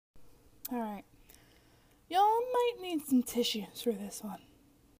Alright. Y'all might need some tissues for this one.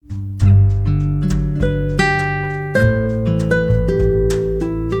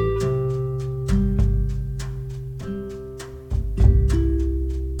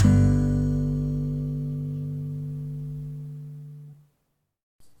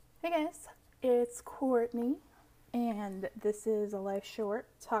 Hey guys, it's Courtney, and this is a Life Short,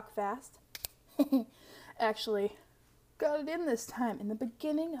 Talk Fast. Actually, got it in this time, in the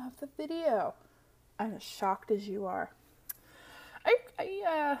beginning of the video. I'm as shocked as you are. I'm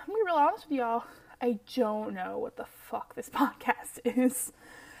gonna be real honest with y'all. I don't know what the fuck this podcast is.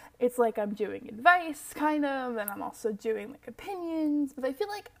 It's like I'm doing advice, kind of, and I'm also doing, like, opinions, but I feel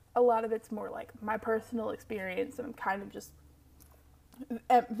like a lot of it's more like my personal experience, and I'm kind of just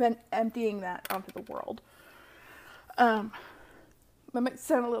emptying that onto the world. It might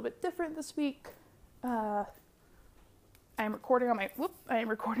sound a little bit different this week. I am recording on my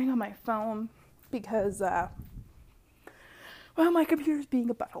phone because my computer's being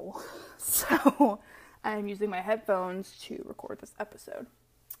a butthole. So I am using my headphones to record this episode.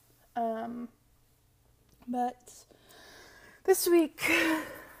 But this week,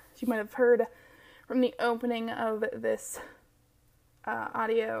 as you might have heard from the opening of this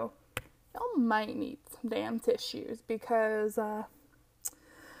audio, y'all might need some damn tissues because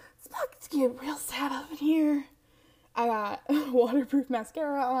it's about to get real sad up in here. I got waterproof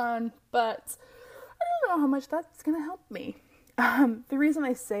mascara on, but I don't know how much that's gonna help me. The reason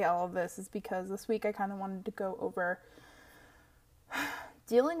I say all of this is because this week I kind of wanted to go over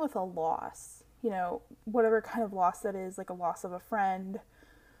dealing with a loss, whatever kind of loss that is, like a loss of a friend,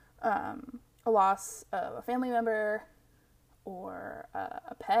 a loss of a family member, or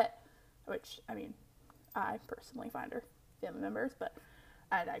a pet, which, I personally find are family members, but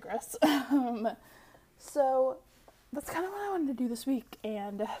I digress. So that's kind of what I wanted to do this week,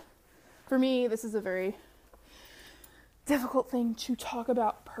 and for me, this is a very difficult thing to talk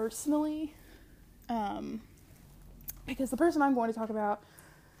about personally, because the person I'm going to talk about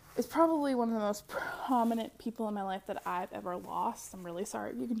is probably one of the most prominent people in my life that I've ever lost. I'm really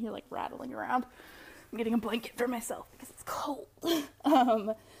sorry if you can hear, rattling around. I'm getting a blanket for myself because it's cold.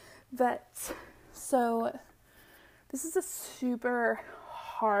 So this is a super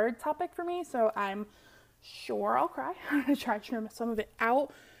hard topic for me, so I'm sure I'll cry. I'm going to try to trim some of it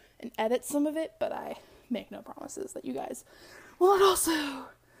out and edit some of it, but I make no promises that you guys will not also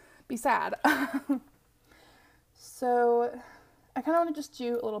be sad. So I kind of want to just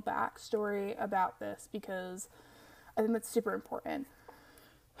do a little backstory about this because I think that's super important.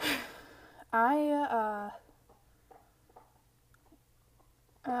 I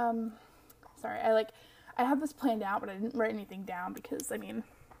have this planned out, but I didn't write anything down because,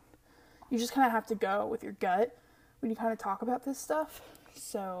 you just kind of have to go with your gut when you kind of talk about this stuff.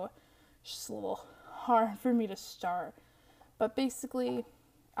 So it's just a little hard for me to start. But basically,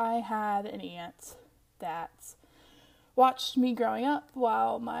 I had an aunt that watched me growing up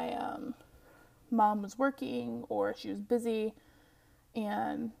while my mom was working or she was busy,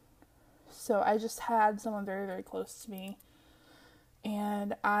 and so I just had someone very, very close to me.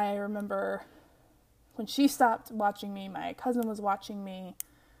 And I remember when she stopped watching me, my cousin was watching me,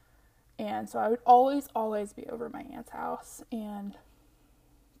 and so I would always be over at my aunt's house. And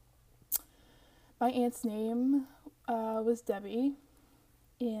my aunt's name was Debbie,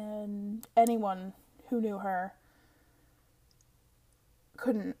 and anyone who knew her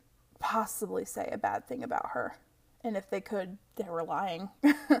couldn't possibly say a bad thing about her. And if they could, they were lying.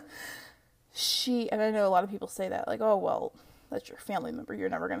 And I know a lot of people say that, oh, well, that's your family member, you're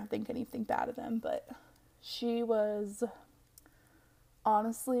never going to think anything bad of them, but she was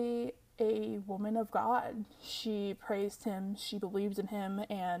honestly a woman of God. She praised him, she believed in him,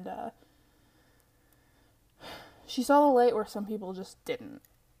 and she saw the light where some people just didn't.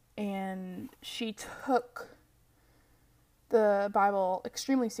 And she took the Bible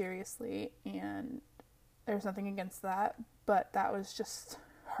extremely seriously, and there's nothing against that, but that was just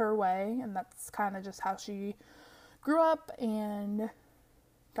her way, and that's kind of just how she grew up and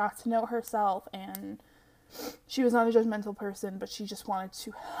got to know herself. And she was not a judgmental person, but she just wanted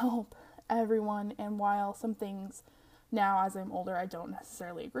to help everyone. And while some things now, as I'm older, I don't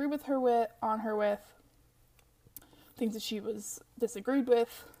necessarily agree with her with things that she was disagreed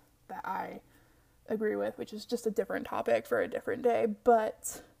with that I agree with, which is just a different topic for a different day.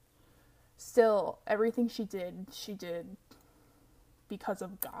 But still, everything she did because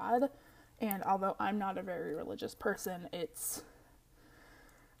of God. And although I'm not a very religious person, it's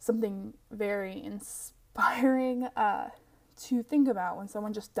something very inspiring to think about when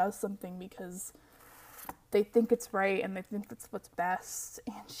someone just does something because they think it's right and they think that's what's best.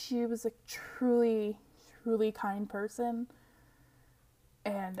 And she was a truly, truly kind person.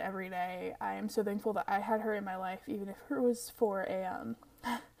 And every day I am so thankful that I had her in my life, even if it was for a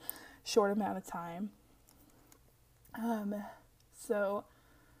short amount of time. So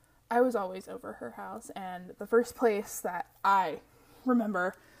I was always over her house, and the first place that I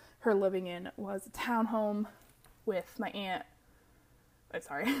remember her living in was a townhome with my aunt.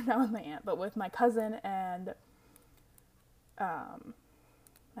 Sorry, not with my aunt, but with my cousin and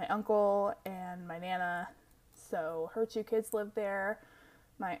my uncle and my nana. So her 2 kids lived there.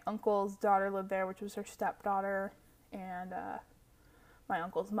 My uncle's daughter lived there, which was her stepdaughter, and my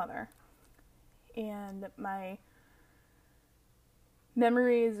uncle's mother. And my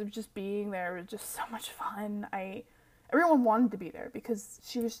memories of just being there were just so much fun. Everyone wanted to be there because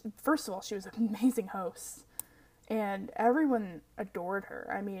she was, first of all, she was an amazing host. And everyone adored her.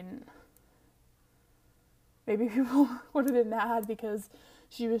 I mean, maybe people would have been mad because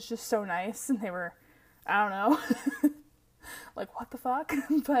she was just so nice and they were, I don't know, like, what the fuck?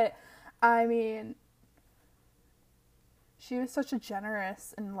 But, I mean, she was such a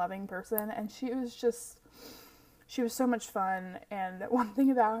generous and loving person, and she was so much fun. And one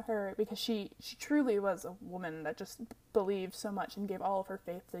thing about her, because she truly was a woman that just believed so much and gave all of her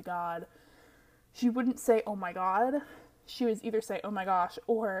faith to God, she wouldn't say, oh my God. She would either say, oh my gosh,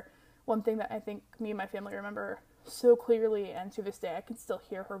 or one thing that I think me and my family remember so clearly, and to this day I can still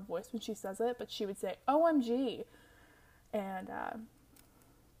hear her voice when she says it, but she would say, OMG. And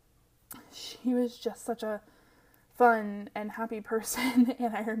she was just such a fun and happy person.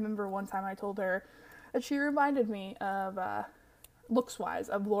 And I remember one time I told her that she reminded me of, looks-wise,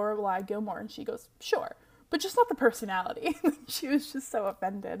 of Lorelai Gilmore, and she goes, sure, but just not the personality. She was just so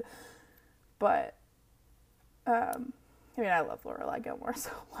offended. But, I mean, I love Lorelai Gilmore, so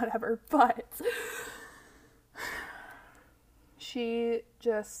whatever, but she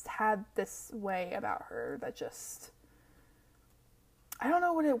just had this way about her that just, I don't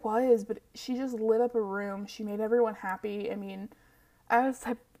know what it was, but she just lit up a room. She made everyone happy. I mean, I'm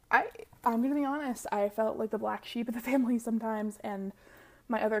gonna be honest, I felt like the black sheep of the family sometimes, and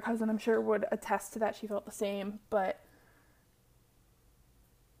my other cousin, I'm sure, would attest to that. She felt the same, but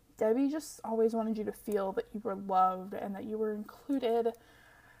Debbie just always wanted you to feel that you were loved and that you were included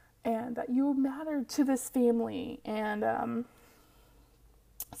and that you mattered to this family. And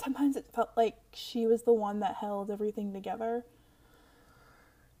sometimes it felt like she was the one that held everything together.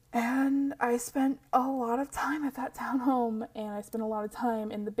 And I spent a lot of time at that townhome, and I spent a lot of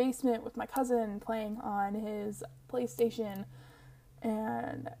time in the basement with my cousin playing on his PlayStation.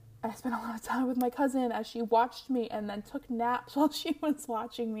 And I spent a lot of time with my cousin as she watched me and then took naps while she was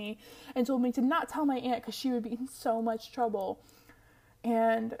watching me, and told me to not tell my aunt because she would be in so much trouble.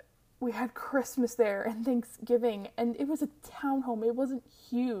 And we had Christmas there and Thanksgiving, and it was a townhome. It wasn't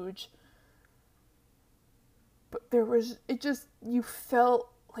huge, but you felt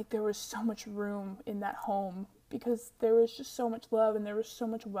like there was so much room in that home because there was just so much love and there was so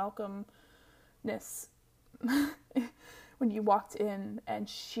much welcomeness when you walked in, and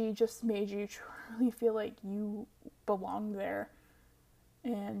she just made you truly feel like you belonged there.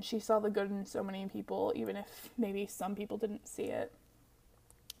 And she saw the good in so many people, even if maybe some people didn't see it.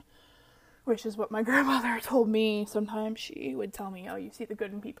 Which is what my grandmother told me. Sometimes she would tell me, oh, you see the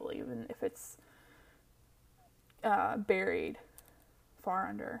good in people, even if it's buried far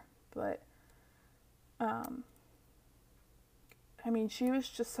under. But, I mean, she was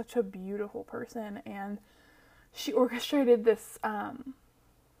just such a beautiful person, and she orchestrated this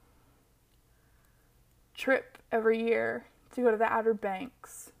trip every year to go to the Outer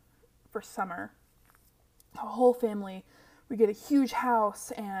Banks for summer. The whole family, we get a huge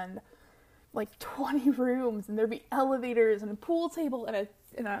house and like 20 rooms, and there'd be elevators and a pool table and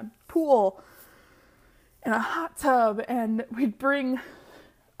a pool and a hot tub, and we'd bring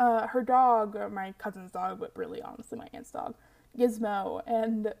her dog, or my cousin's dog, but really honestly my aunt's dog, Gizmo,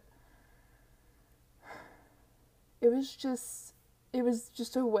 and it was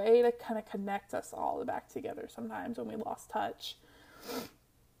just a way to kind of connect us all back together sometimes when we lost touch.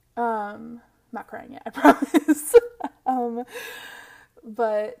 Not crying yet, I promise.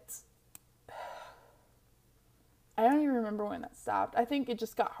 But I don't even remember when that stopped. I think it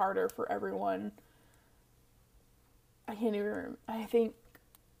just got harder for everyone. I can't remember.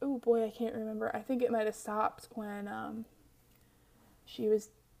 I think it might have stopped when she was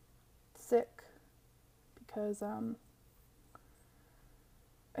sick, because I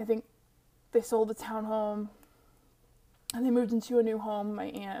think they sold the townhome and they moved into a new home, my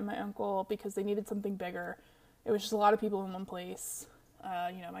aunt and my uncle, because they needed something bigger. It was just a lot of people in one place.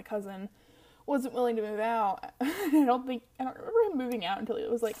 My cousin wasn't willing to move out. I don't remember him moving out until he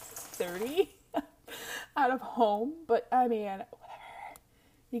was like 30 out of home. But I mean, whatever.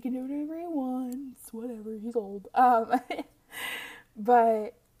 He can do whatever he wants. Whatever. He's old.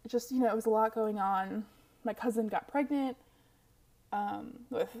 But just, it was a lot going on. My cousin got pregnant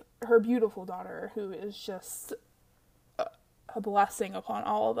with her beautiful daughter, who is just a blessing upon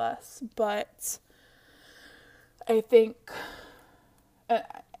all of us. But I think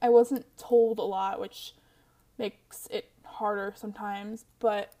I wasn't told a lot, which makes it harder sometimes,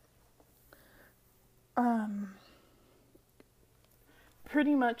 but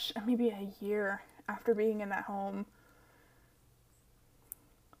pretty much maybe a year after being in that home,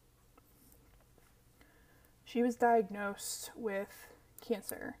 she was diagnosed with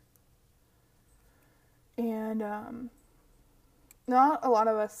cancer. And not a lot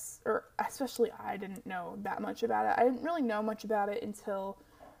of us, or especially I, didn't know that much about it. I didn't really know much about it until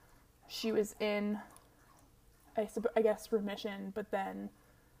she was in, I guess, remission, but then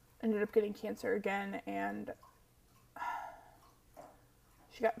ended up getting cancer again, and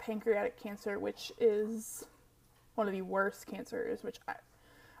she got pancreatic cancer, which is one of the worst cancers, which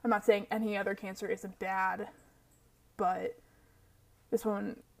I'm not saying any other cancer isn't bad, but this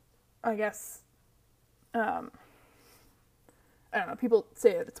one, I guess, I don't know, people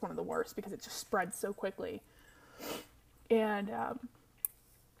say that it's one of the worst because it just spreads so quickly. And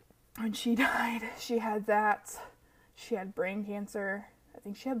when she died, she had that. She had brain cancer. I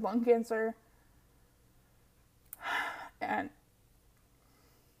think she had lung cancer. And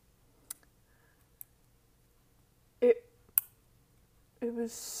it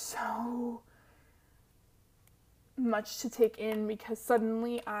was so much to take in, because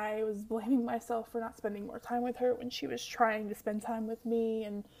suddenly I was blaming myself for not spending more time with her when she was trying to spend time with me,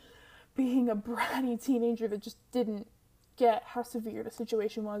 and being a bratty teenager that just didn't get how severe the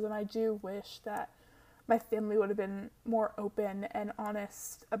situation was. And I do wish that my family would have been more open and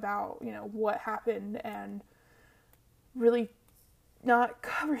honest about, what happened, and really not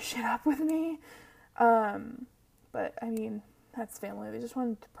cover shit up with me. But I mean, that's family. They just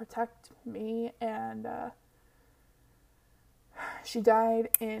wanted to protect me, and she died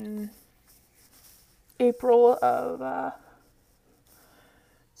in April of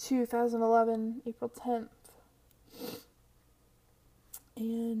 2011, April 10th.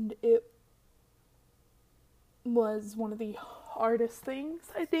 And it was one of the hardest things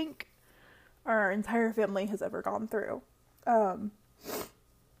I think our entire family has ever gone through. Yeah,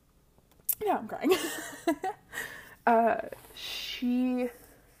 I'm crying. She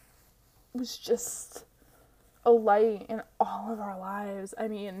was just a light in all of our lives. I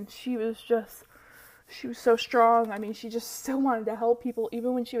mean, she was so strong. I mean, she just still wanted to help people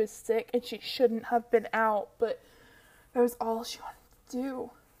even when she was sick and she shouldn't have been out, but that was all she wanted to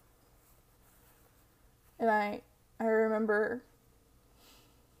do. And I remember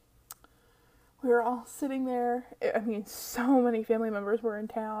we were all sitting there. I mean, so many family members were in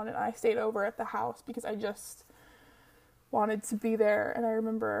town, and I stayed over at the house because I just wanted to be there. And I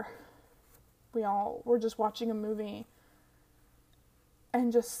remember we all were just watching a movie,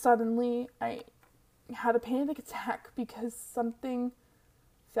 and just suddenly I had a panic attack because something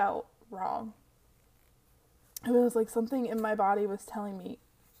felt wrong. It was like something in my body was telling me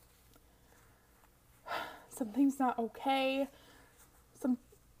something's not okay,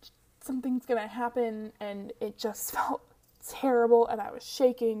 something's gonna happen, and it just felt terrible, and I was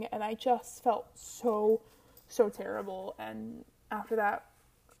shaking, and I just felt so terrible. And after that,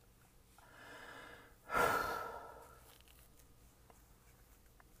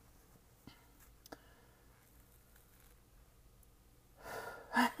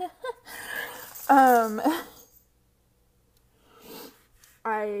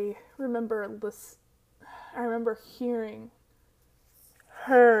 I remember hearing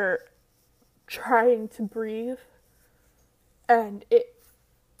her trying to breathe, and it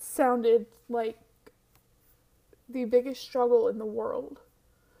sounded like the biggest struggle in the world.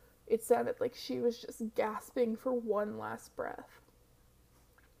 It sounded like she was just gasping for one last breath.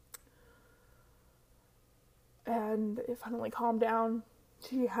 And it finally calmed down.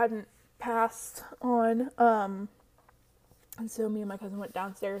 She hadn't passed on. And so me and my cousin went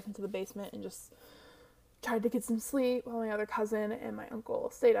downstairs into the basement and just tried to get some sleep, while my other cousin and my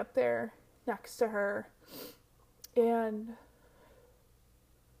uncle stayed up there next to her. And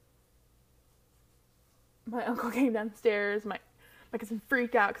my uncle came downstairs. My cousin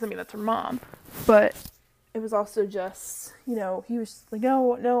freaked out because, that's her mom. But it was also just, he was like,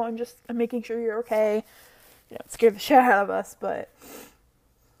 no, I'm making sure you're okay. It scared the shit out of us, but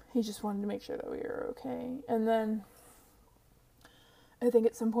he just wanted to make sure that we were okay. And then I think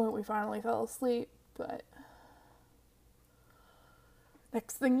at some point we finally fell asleep, but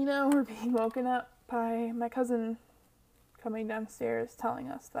next thing you know, we're being woken up by my cousin coming downstairs telling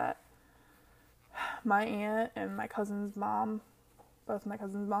us that my aunt and my cousin's mom, both my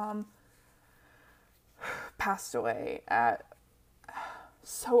cousin's mom, passed away at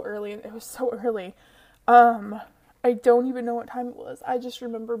so early. It was so early. I don't even know what time it was. I just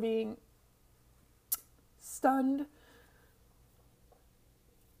remember being stunned.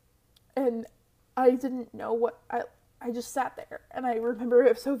 And I didn't know what, I just sat there. And I remember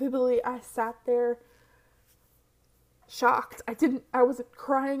it so vividly. I sat there shocked. I wasn't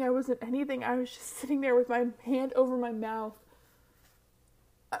crying. I wasn't anything. I was just sitting there with my hand over my mouth.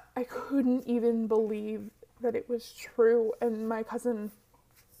 I couldn't even believe that it was true. And my cousin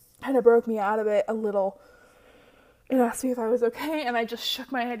kind of broke me out of it a little and asked me if I was okay. And I just shook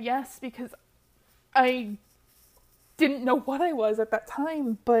my head yes, because I didn't know what I was at that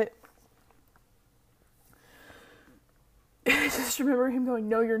time. But I just remember him going,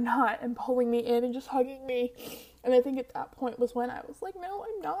 "No, you're not," and pulling me in and just hugging me. And I think at that point was when I was like, no,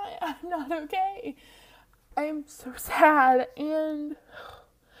 I'm not okay. I am so sad. And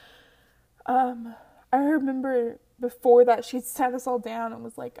I remember before that she sat us all down and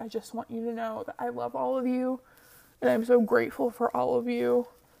was like, "I just want you to know that I love all of you, and I'm so grateful for all of you."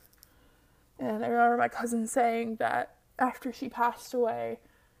 And I remember my cousin saying that after she passed away,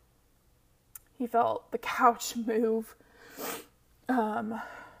 he felt the couch move, and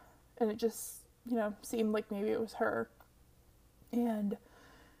it just, seemed like maybe it was her. And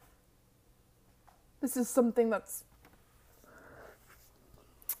this is something that's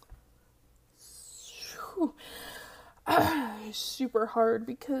super hard,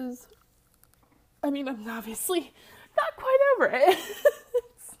 because I'm obviously not quite over it.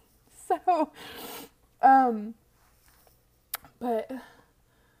 So, but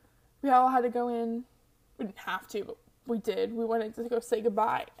we all had to go in. We didn't have to, but we did. We wanted to go say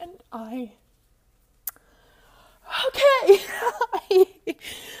goodbye, and I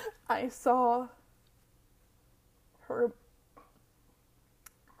saw her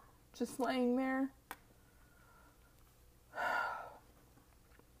just laying there.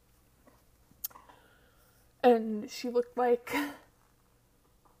 And she looked like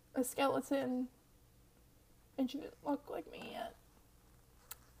a skeleton, and she didn't look like me yet.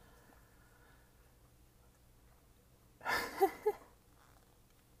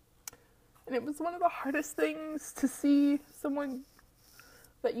 And it was one of the hardest things to see someone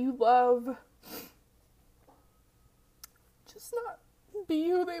that you love just not be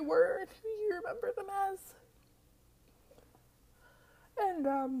who they were and who you remember them as. And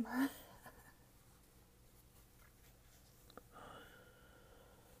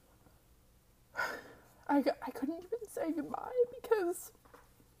I couldn't even say goodbye, because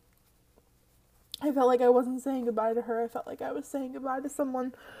I felt like I wasn't saying goodbye to her. I felt like I was saying goodbye to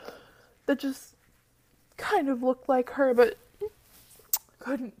someone that just kind of looked like her, but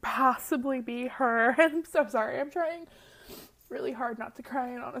couldn't possibly be her. And I'm so sorry. I'm trying really hard not to cry,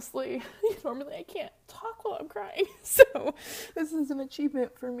 and honestly, normally I can't talk while I'm crying, so this is an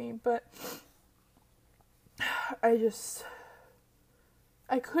achievement for me. But I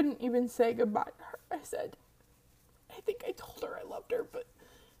couldn't even say goodbye to her. I think I told her I loved her, but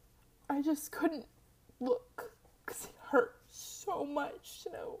I just couldn't look, because it hurt so much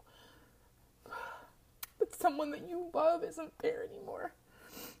to know that someone that you love isn't there anymore.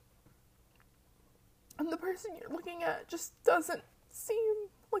 And the person you're looking at just doesn't seem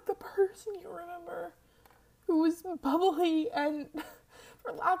like the person you remember, who was bubbly and,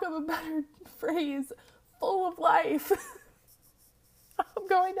 for lack of a better phrase, full of life. I'm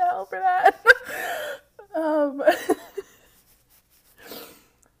going to hell for that.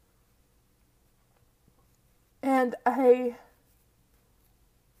 And I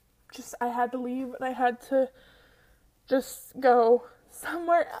had to leave, and I had to just go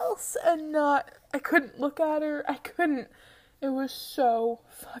somewhere else and I couldn't look at her. It was so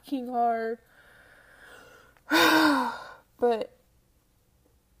fucking hard. But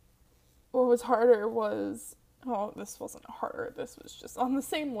what was harder was, this wasn't harder, this was just on the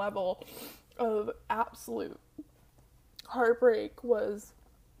same level of absolute heartbreak, was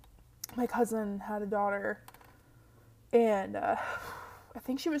my cousin had a daughter, and I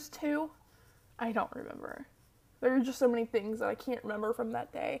think she was 2. I don't remember. There are just so many things that I can't remember from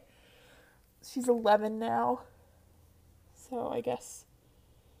that day. She's 11 now, so I guess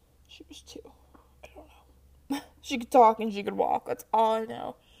she was 2. I don't know. She could talk and she could walk, that's all I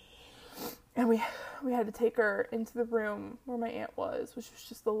know. And we had to take her into the room where my aunt was, which was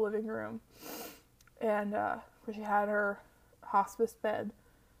just the living room, and where she had her hospice bed,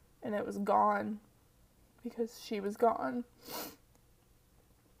 and it was gone because she was gone.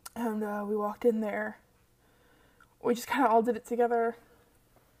 And we walked in there. We just kind of all did it together,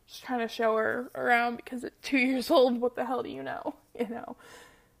 just trying to show her around, because at 2 years old, what the hell do you know?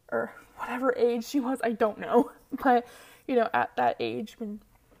 Or whatever age she was, I don't know. But, at that age, when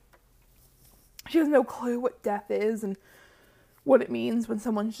she has no clue what death is and what it means when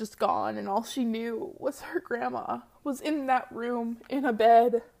someone's just gone, and all she knew was her grandma was in that room, in a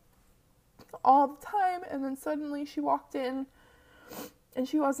bed, all the time, and then suddenly she walked in, and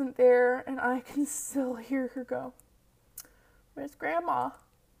she wasn't there, and I can still hear her go, "Where's Grandma?"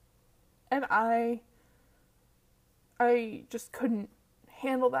 And I just couldn't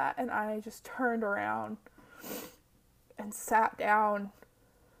handle that, and I just turned around and sat down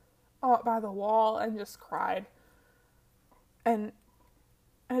by the wall and just cried. And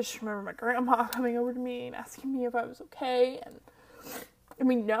I just remember my grandma coming over to me and asking me if I was okay, and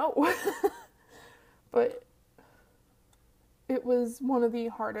no. But it was one of the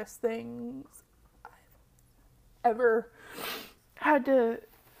hardest things I've ever had to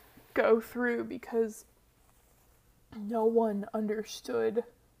go through, because no one understood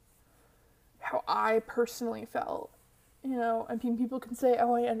how I personally felt. People can say,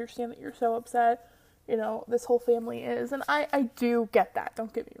 "Oh, I understand that you're so upset. This whole family is." And I do get that,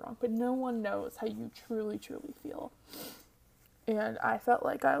 don't get me wrong, but no one knows how you truly, truly feel. And I felt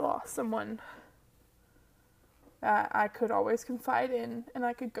like I lost someone that I could always confide in, and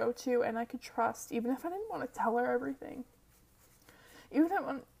I could go to, and I could trust, even if I didn't want to tell her everything. Even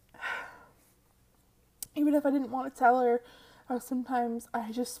if I didn't want to tell her, sometimes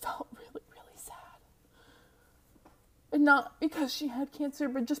I just felt really, really sad. And not because she had cancer,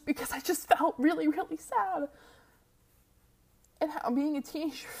 but just because I just felt really, really sad. And how being a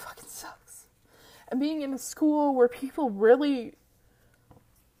teenager fucking sucks. And being in a school where people really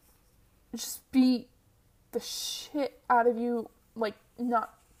just beat the shit out of you, like,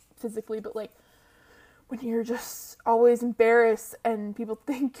 not physically, but like, when you're just always embarrassed and people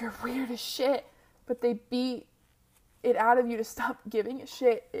think you're weird as shit, but they beat it out of you to stop giving a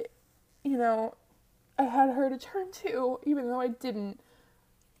shit. I had her to turn to, even though I didn't.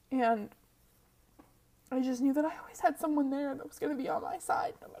 And I just knew that I always had someone there that was going to be on my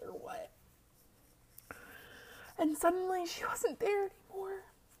side no matter what. And suddenly she wasn't there anymore.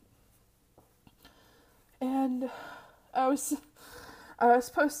 And I was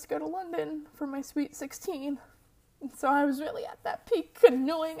supposed to go to London for my sweet 16. And so I was really at that peak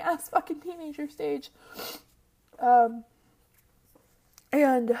annoying ass fucking teenager stage.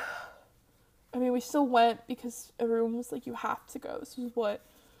 We still went because everyone was like, "You have to go." This was what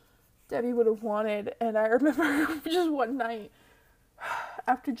Debbie would have wanted. And I remember just one night,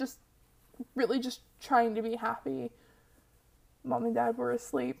 after just really just trying to be happy, Mom and Dad were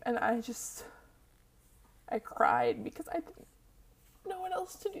asleep, and I cried because I didn't know what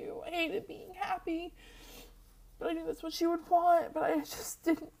else to do. I hated being happy, but I knew that's what she would want, but I just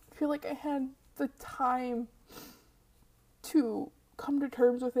didn't feel like I had the time to come to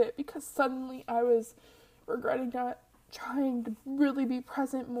terms with it, because suddenly I was regretting not trying to really be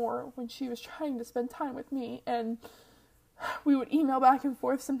present more when she was trying to spend time with me. And we would email back and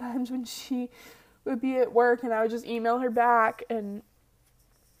forth sometimes when she would be at work, and I would just email her back, and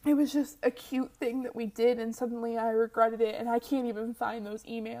it was just a cute thing that we did, and suddenly I regretted it, and I can't even find those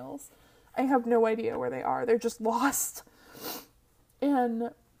emails. I have no idea where they are. They're just lost.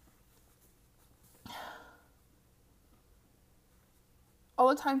 And all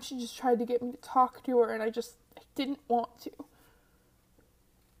the time she just tried to get me to talk to her, and I didn't want to.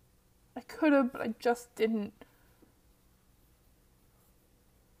 I could have, but I just didn't.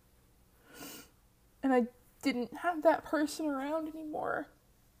 And I didn't have that person around anymore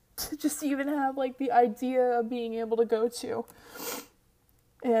to just even have, like, the idea of being able to go to.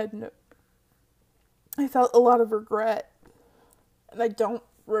 And I felt a lot of regret. And I don't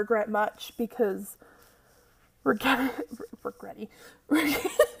regret much, because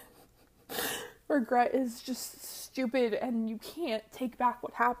regret is just stupid, and you can't take back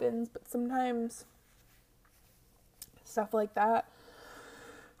what happens. But sometimes stuff like that,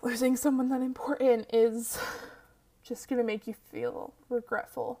 losing someone that important, is just gonna make you feel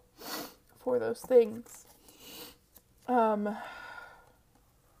regretful for those things.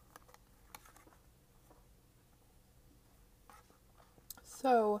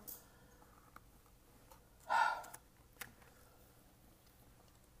 So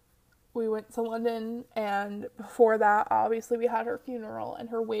we went to London, and before that, obviously, we had her funeral and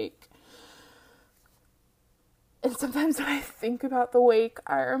her wake. And sometimes when I think about the wake,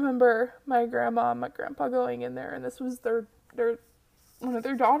 I remember my grandma and my grandpa going in there, and this was their they're one of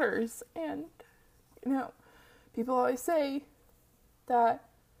their daughters. And, you know, people always say that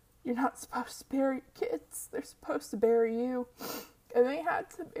you're not supposed to bury kids, they're supposed to bury you. And they had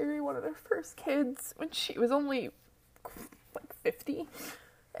to bury one of their first kids when she was only like 50.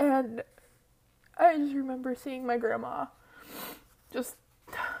 And I just remember seeing my grandma just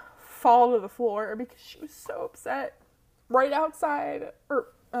fall to the floor because she was so upset right outside, or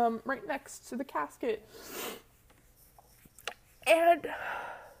right next to the casket. And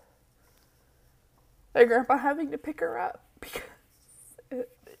my grandpa having to pick her up because,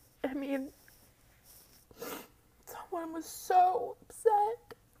 someone was so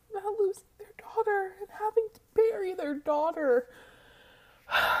upset about losing their daughter and having to bury their daughter.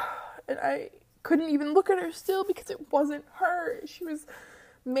 And I couldn't even look at her still because it wasn't her. She was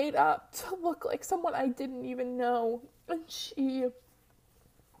made up to look like someone I didn't even know. And she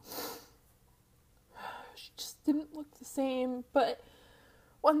just didn't look the same. But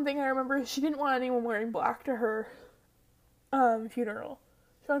one thing I remember is she didn't want anyone wearing black to her funeral.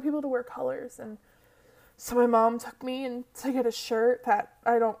 She wanted people to wear colors. And so my mom took me and to get a shirt that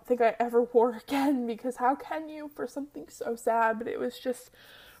I don't think I ever wore again, because how can you for something so sad? But it was just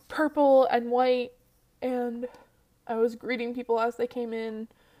purple and white, and I was greeting people as they came in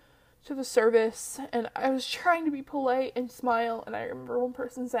to the service, and I was trying to be polite and smile, and I remember one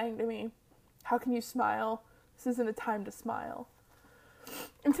person saying to me, "How can you smile? This isn't a time to smile."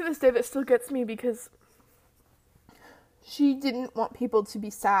 And to this day that still gets me, because she didn't want people to be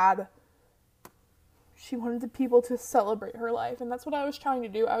sad. She wanted the people to celebrate her life, and that's what I was trying to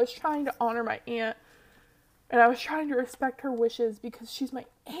do. I was trying to honor my aunt, and I was trying to respect her wishes because she's my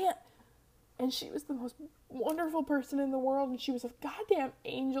aunt, and she was the most wonderful person in the world, and she was a goddamn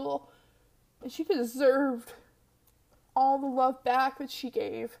angel, and she deserved all the love back that she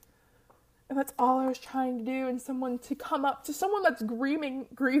gave. And that's all I was trying to do, and someone to come up to someone that's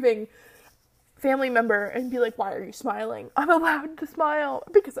grieving family member and be like, "Why are you smiling?" I'm allowed to smile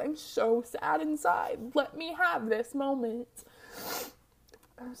because I'm so sad inside. Let me have this moment.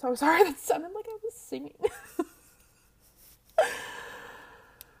 I'm so sorry that sounded like I was singing.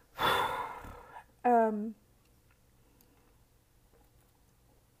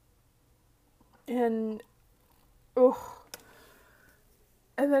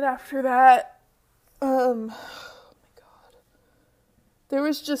 And then after that, oh my God, there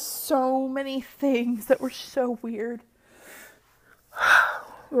was just so many things that were so weird.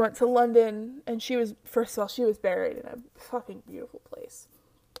 We went to London, and first of all, she was buried in a fucking beautiful place.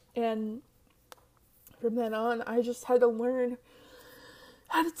 And from then on, I just had to learn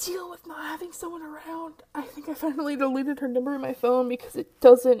how to deal with not having someone around. I think I finally deleted her number in my phone because it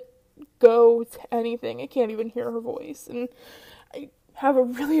doesn't go to anything. I can't even hear her voice. And I have a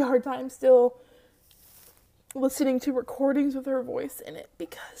really hard time still listening to recordings with her voice in it,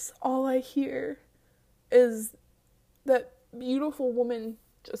 because all I hear is that beautiful woman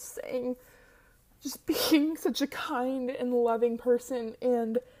just being such a kind and loving person.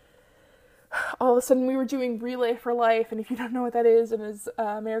 And all of a sudden we were doing Relay for Life, and if you don't know what that is, it is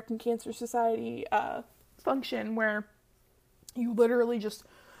American Cancer Society function where you literally just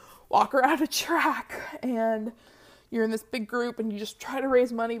walk around a track, and you're in this big group, and you just try to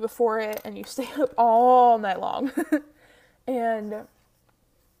raise money before it, and you stay up all night long. And I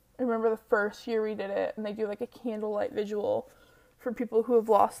remember the first year we did it, and they do like a candlelight visual for people who have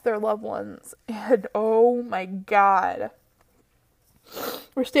lost their loved ones, and oh my God.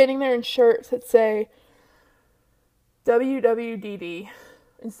 We're standing there in shirts that say WWDD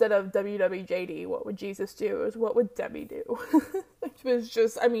instead of WWJD. What would Jesus do? Is what would Debbie do? It was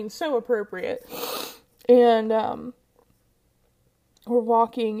just, so appropriate. And we're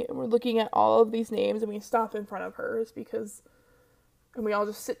walking and we're looking at all of these names, and we stop in front of hers and we all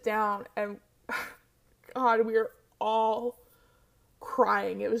just sit down, and God, we were all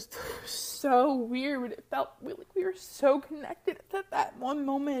crying. It was so weird. It felt like we were so connected at that one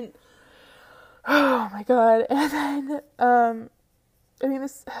moment. Oh my God. And then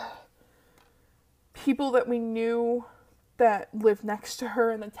this people that we knew that lived next to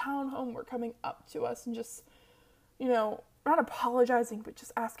her in the townhome were coming up to us and just, not apologizing, but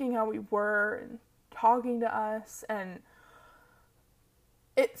just asking how we were and talking to us. And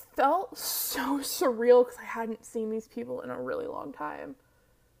it felt so surreal because I hadn't seen these people in a really long time.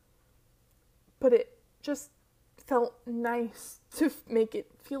 But it just felt nice to make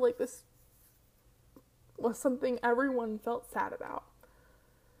it feel like this was something everyone felt sad about.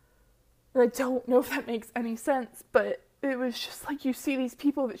 And I don't know if that makes any sense, but it was just like you see these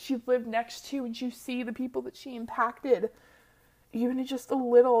people that she lived next to, and you see the people that she impacted, even if just a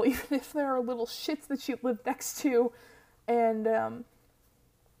little, even if there are little shits that she lived next to, And,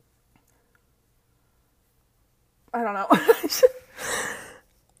 I don't know.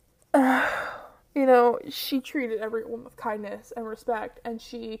 You know, she treated everyone with kindness and respect, and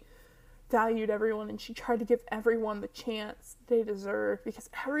she valued everyone, and she tried to give everyone the chance they deserve, because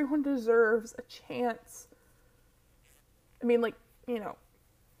everyone deserves a chance. I mean, like, you know,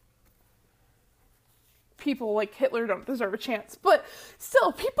 people like Hitler don't deserve a chance, but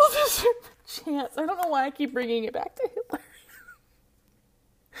still, people deserve a chance. I don't know why I keep bringing it back to Hitler.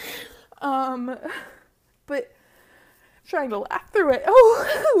 But I'm trying to laugh through it.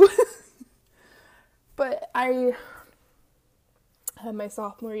 Oh, but I had my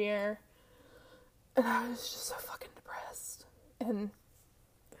sophomore year, and I was just so fucking depressed, and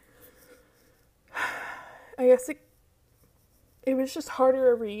I guess it was just harder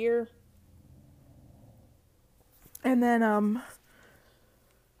every year. And then,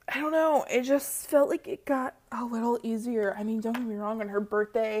 I don't know, it just felt like it got a little easier. I mean, don't get me wrong, on her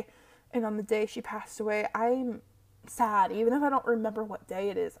birthday and on the day she passed away, I'm sad. Even if I don't remember what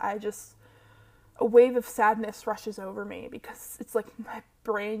day it is, a wave of sadness rushes over me, because it's like my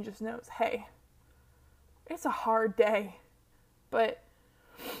brain just knows, hey, it's a hard day. But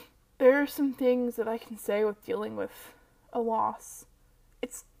there are some things that I can say with dealing with a loss.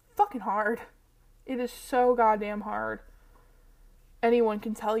 It's fucking hard. It is so goddamn hard. Anyone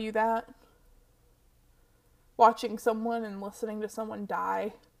can tell you that. Watching someone and listening to someone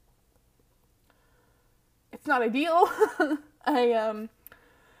die, it's not ideal. I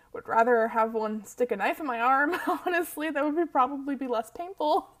would rather have one stick a knife in my arm. Honestly, that would probably be less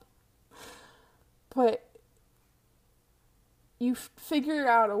painful. But you figure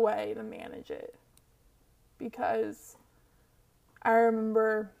out a way to manage it. Because I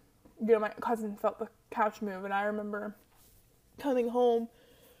remember, you know, my cousin felt the couch move, and I remember coming home,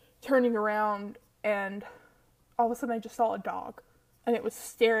 turning around, and all of a sudden I just saw a dog, and it was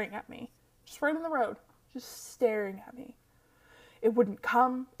staring at me, just right on the road, just staring at me. It wouldn't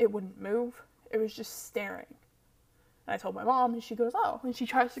come, it wouldn't move, it was just staring. And I told my mom, and she goes, oh, and she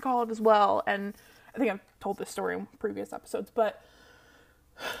tries to call it as well, and I think I've told this story in previous episodes, but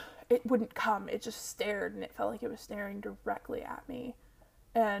it wouldn't come, it just stared, and it felt like it was staring directly at me.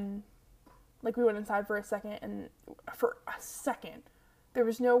 And like, we went inside for a second, and for a second, there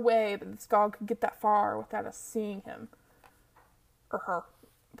was no way that this dog could get that far without us seeing him. Or her.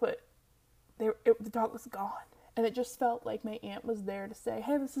 But the dog was gone. And it just felt like my aunt was there to say,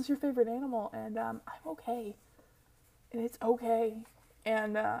 hey, this is your favorite animal, and I'm okay. And it's okay.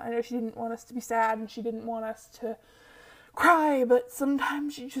 And I know she didn't want us to be sad, and she didn't want us to cry, but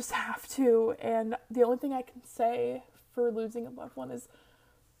sometimes you just have to. And the only thing I can say for losing a loved one is,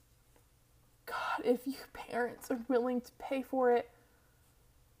 God, if your parents are willing to pay for it,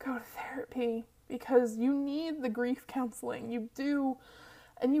 go to therapy, because you need the grief counseling. You do.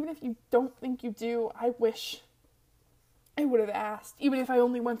 And even if you don't think you do, I wish I would have asked. Even if I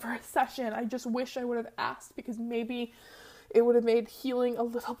only went for a session, I just wish I would have asked, because maybe it would have made healing a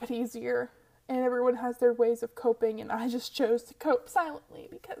little bit easier. And everyone has their ways of coping, and I just chose to cope silently,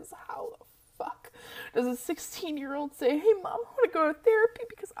 because how the fuck does a 16-year-old say, hey mom, I want to go to therapy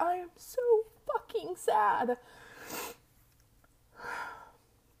because I am so fucking sad?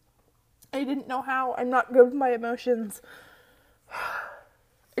 I didn't know how. I'm not good with my emotions.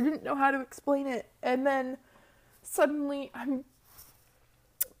 I didn't know how to explain it. And then suddenly I'm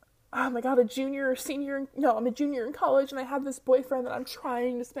a junior in college, and I have this boyfriend that I'm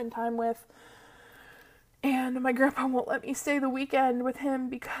trying to spend time with. And my grandpa won't let me stay the weekend with him,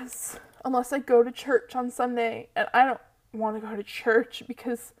 because unless I go to church on Sunday, and I don't want to go to church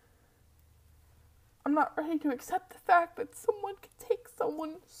because I'm not ready to accept the fact that someone could take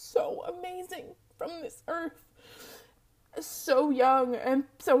someone so amazing from this earth, so young, and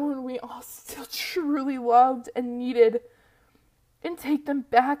someone we all still truly loved and needed, and take them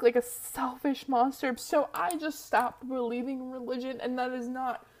back like a selfish monster. So I just stopped believing in religion, and that is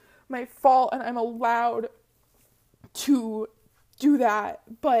not my fault, and I'm allowed to do that.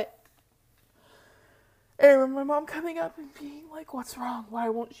 But I remember my mom coming up and being like, what's wrong? Why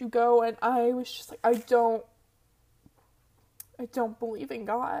won't you go? And I was just like, I don't believe in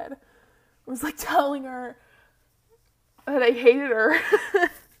God. I was like telling her that I hated her.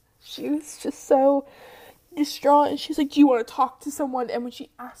 She was just so distraught, and she's like, do you want to talk to someone? And when she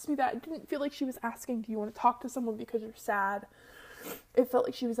asked me that, it didn't feel like she was asking, do you want to talk to someone because you're sad? It felt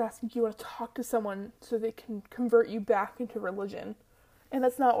like she was asking, do you want to talk to someone so they can convert you back into religion? And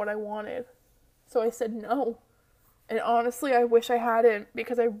that's not what I wanted. So I said no. And honestly, I wish I hadn't,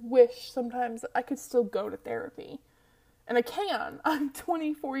 because I wish sometimes I could still go to therapy. And I can. I'm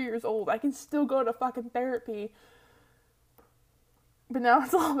 24 years old. I can still go to fucking therapy. But now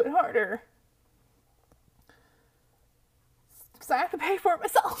it's a little bit harder. Because I have to pay for it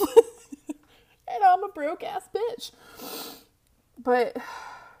myself. And I'm a broke ass bitch. But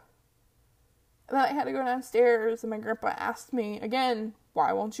then I had to go downstairs and my grandpa asked me again,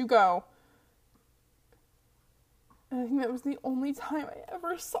 why won't you go? And I think that was the only time I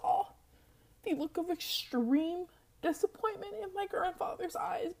ever saw the look of extreme disappointment in my grandfather's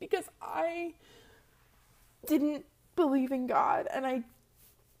eyes, because I didn't believe in God, and I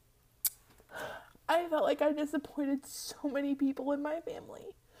felt like I disappointed so many people in my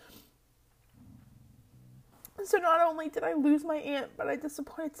family. So not only did I lose my aunt, but I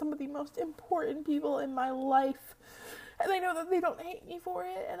disappointed some of the most important people in my life. And I know that they don't hate me for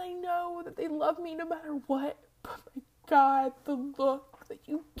it, and I know that they love me no matter what. But my God, the look that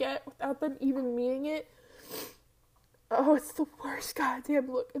you get without them even meaning it. Oh, it's the worst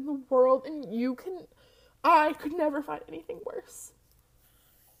goddamn look in the world, and I could never find anything worse.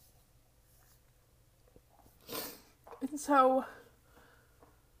 And so,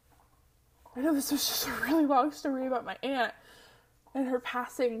 I know this was just a really long story about my aunt and her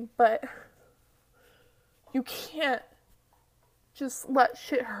passing, but you can't just let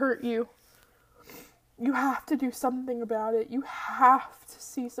shit hurt you. You have to do something about it. You have to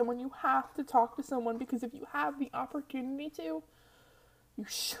see someone. You have to talk to someone, because if you have the opportunity to, you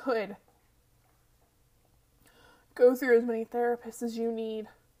should. Go through as many therapists as you need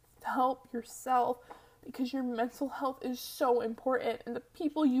to help yourself, because your mental health is so important, and the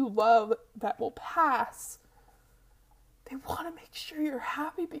people you love that will pass, they want to make sure you're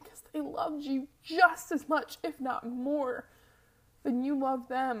happy because they loved you just as much, if not more, than you love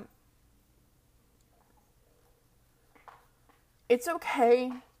them. It's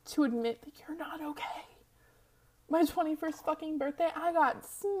okay to admit that you're not okay. My 21st fucking birthday, I got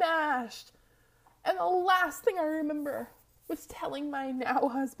smashed. And the last thing I remember was telling my now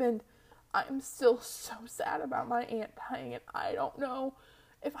husband, I'm still so sad about my aunt dying, and I don't know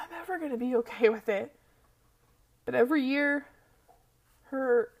if I'm ever going to be okay with it. But every year,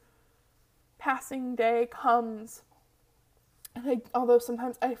 her passing day comes, and although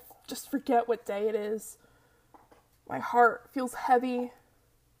sometimes I just forget what day it is, my heart feels heavy.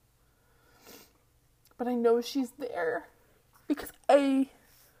 But I know she's there, because I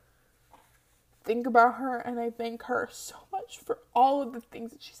think about her and I thank her so much for all of the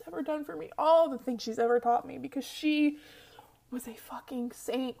things that she's ever done for me, all the things she's ever taught me, because she was a fucking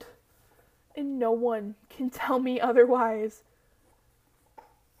saint, and no one can tell me otherwise.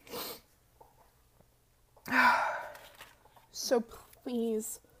 So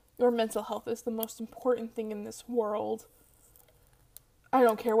please, your mental health is the most important thing in this world. I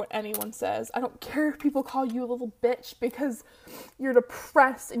don't care what anyone says. I don't care if people call you a little bitch because you're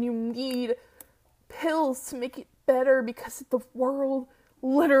depressed and you need pills to make it better because the world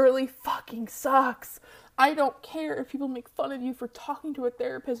literally fucking sucks. I don't care if people make fun of you for talking to a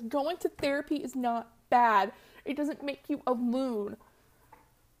therapist. Going to therapy is not bad. It doesn't make you a loon.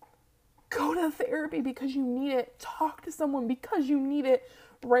 Go to therapy because you need it. Talk to someone because you need it.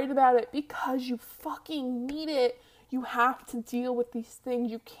 Write about it because you fucking need it. You have to deal with these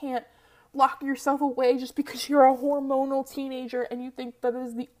things. You can't lock yourself away just because you're a hormonal teenager and you think that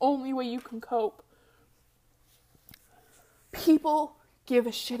is the only way you can cope. People give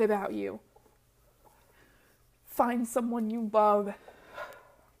a shit about you. Find someone you love.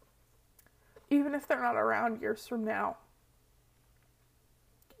 Even if they're not around years from now.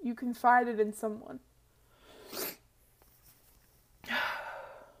 You confide it in someone.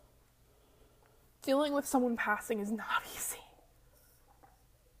 Dealing with someone passing is not easy.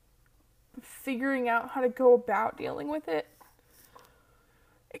 But figuring out how to go about dealing with it,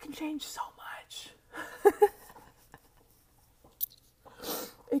 it can change so much.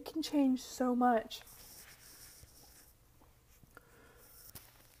 It can change so much.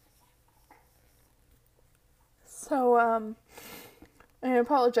 So, I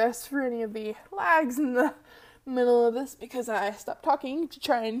apologize for any of the lags in the middle of this because I stopped talking to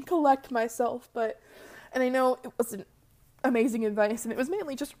try and collect myself, and I know it wasn't amazing advice and it was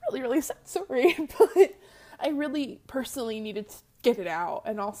mainly just really, really sad story, but I really personally needed to get it out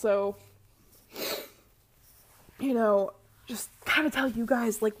and also, just kind of tell you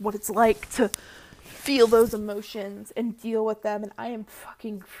guys like what it's like to feel those emotions and deal with them. And I am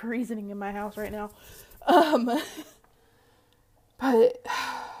fucking freezing in my house right now. But, oh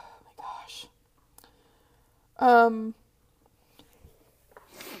my gosh.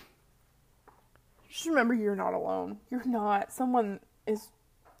 Just remember you're not alone. You're not. Someone is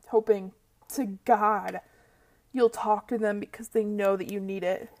hoping to God you'll talk to them because they know that you need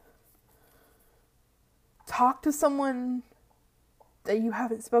it. Talk to someone that you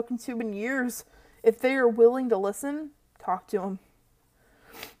haven't spoken to in years, if they are willing to listen, talk to them.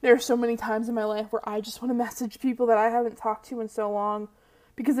 There are so many times in my life where I just want to message people that I haven't talked to in so long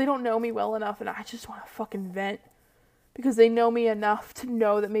because they don't know me well enough, and I just want to fucking vent because they know me enough to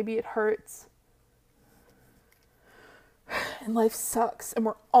know that maybe it hurts. And life sucks, and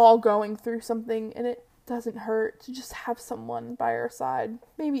we're all going through something, and it doesn't hurt to just have someone by our side,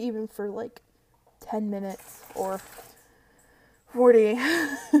 maybe even for like 10 minutes or 40.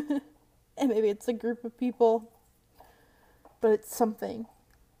 And maybe it's a group of people, but it's something,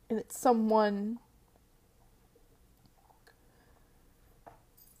 and it's someone.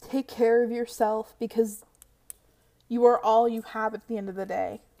 Take care of yourself, because you are all you have at the end of the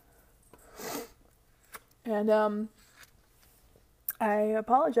day. And I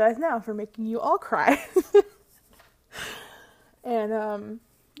apologize now for making you all cry. And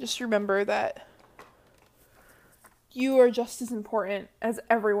just remember that you are just as important as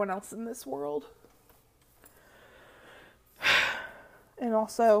everyone else in this world. And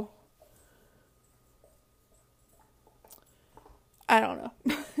also, I don't know.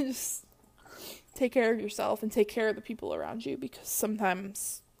 Just take care of yourself and take care of the people around you, because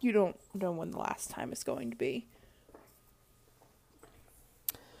sometimes you don't know when the last time is going to be.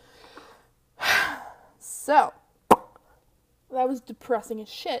 So, that was depressing as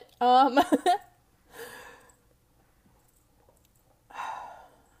shit. I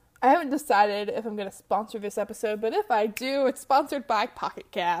haven't decided if I'm going to sponsor this episode, but if I do, it's sponsored by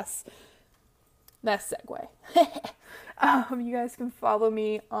Pocket Cast. Nice segue. You guys can follow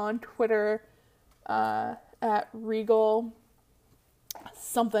me on Twitter at Regal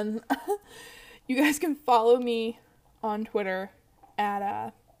something. You guys can follow me on Twitter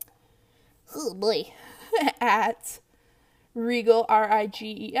at at Regal,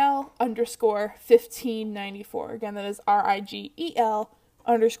 RIGEL _1594. Again, that is RIGEL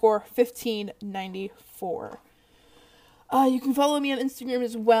 _1594. You can follow me on Instagram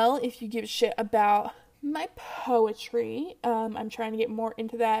as well if you give a shit about my poetry. I'm trying to get more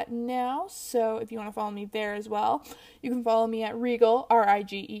into that now, so if you want to follow me there as well, you can follow me at Regal,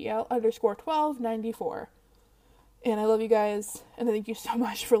 RIGEL _1294. And I love you guys, and thank you so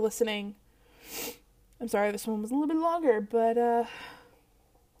much for listening. I'm sorry this one was a little bit longer, but I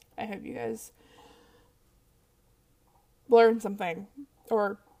hope you guys learned something,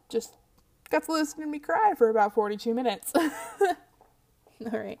 or just got to listen to me cry for about 42 minutes.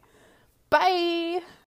 Alright. Bye!